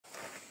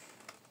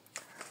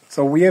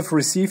So we have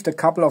received a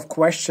couple of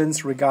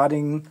questions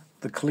regarding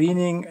the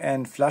cleaning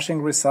and flushing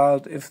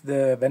result if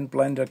the vent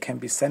blender can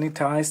be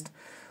sanitized.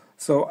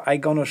 So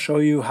I'm gonna show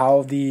you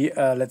how the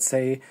let's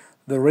say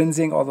the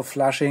rinsing or the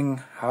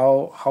flushing,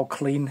 how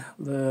clean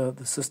the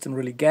system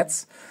really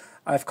gets.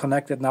 I've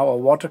connected now a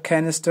water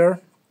canister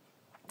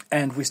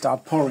and we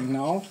start pouring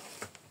now.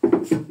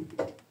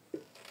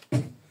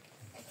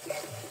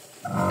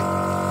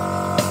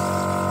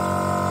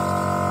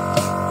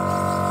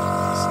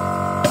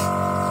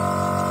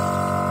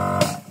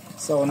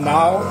 So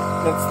now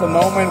that's the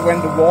moment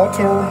when the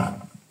water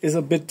is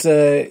a bit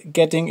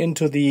getting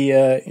into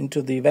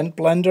the vent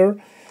blender,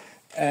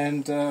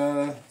 and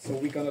so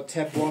we're gonna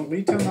tap 1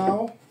 liter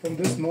now from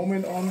this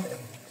moment on.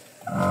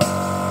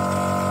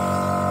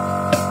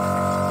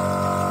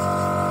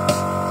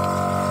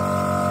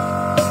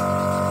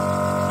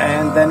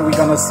 And then we're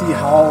gonna see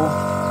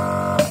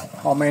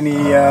how many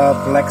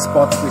black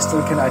spots we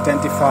still can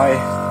identify,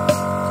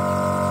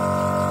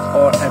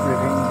 or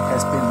everything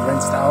has been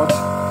rinsed out.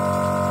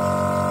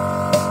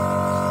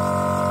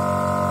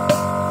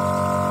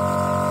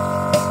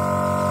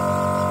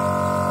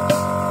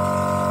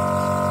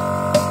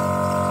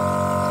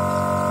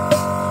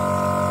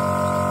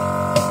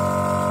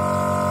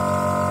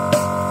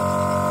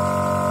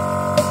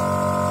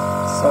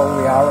 So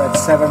we are at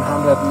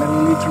 700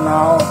 milliliter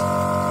now,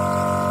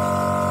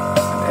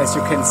 and as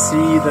you can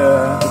see,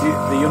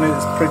 the unit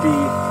is pretty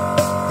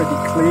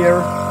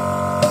clear.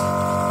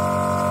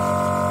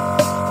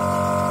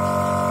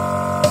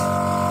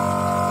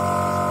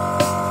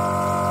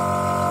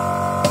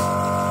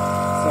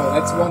 So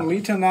that's 1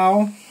 liter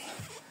now,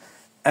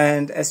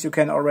 and as you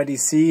can already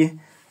see,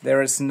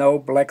 there is no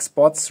black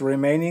spots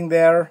remaining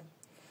there.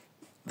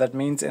 That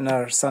means in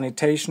our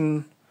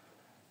sanitation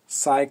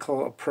cycle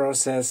or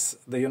process,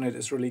 the unit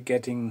is really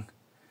getting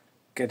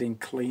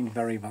clean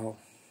very well.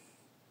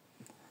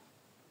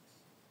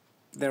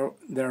 There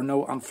are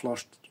no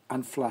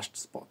unflushed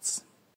spots.